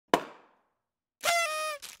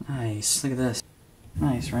Nice, look at this.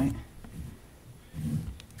 Nice, right?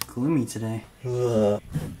 Gloomy today.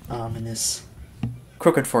 Ominous.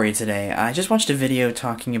 Quick one for you today. I just watched a video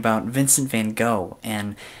talking about Vincent Van Gogh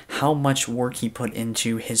and how much work he put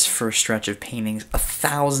into his first stretch of paintings,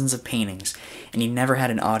 thousands of paintings, and he never had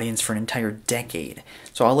an audience for an entire decade.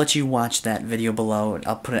 So I'll let you watch that video below.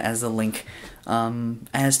 I'll put it as the link.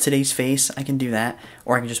 As today's face, I can do that,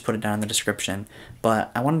 or I can just put it down in the description.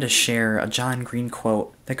 But I wanted to share a John Green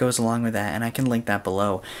quote that goes along with that, and I can link that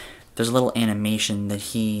below. There's a little animation that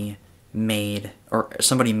he made, or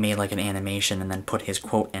somebody made like an animation and then put his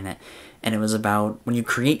quote in it, and it was about when you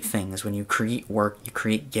create things, when you create work, you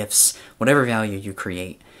create gifts, whatever value you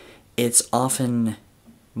create, it's often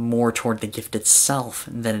more toward the gift itself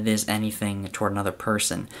than it is anything toward another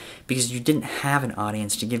person, because you didn't have an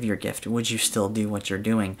audience to give your gift. Would you still do what you're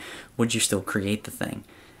doing? Would you still create the thing?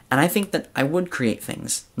 And I think that I would create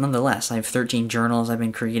things. Nonetheless, I have 13 journals I've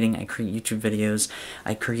been creating. I create YouTube videos.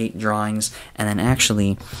 I create drawings. And then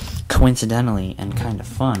actually, coincidentally and kind of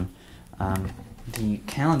fun, the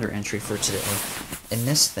calendar entry for today in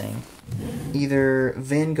this thing, either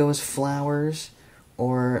Van Gogh's Flowers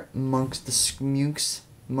or Monk's the Smukes.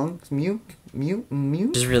 Monk's Muke?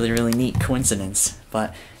 Which is really, really neat coincidence.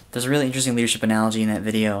 But there's a really interesting leadership analogy in that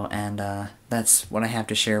video, and that's what I have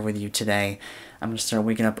to share with you today. I'm going to start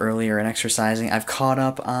waking up earlier and exercising. I've caught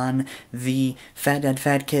up on the Fat Dad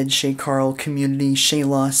Fat Kid, Shay Carl Community, Shay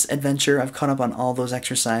Loss Adventure. I've caught up on all those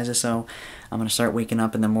exercises, so I'm going to start waking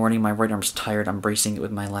up in the morning. My right arm's tired. I'm bracing it with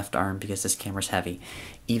my left arm because this camera's heavy,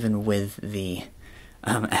 even with the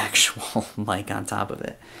actual mic on top of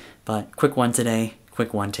it. But quick one today,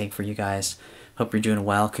 quick one take for you guys. Hope you're doing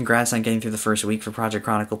well. Congrats on getting through the first week for Project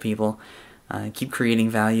Chronicle, people. Keep creating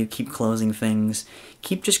value, keep closing things,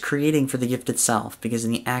 keep just creating for the gift itself, because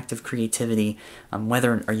in the act of creativity,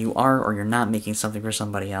 whether you are or you're not making something for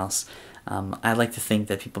somebody else, I like to think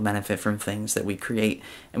that people benefit from things that we create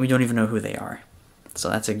and we don't even know who they are. So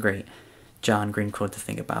that's a great John Green quote to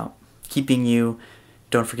think about. Keep being you,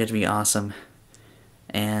 don't forget to be awesome,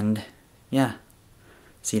 and yeah,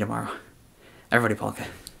 see you tomorrow. Everybody polka.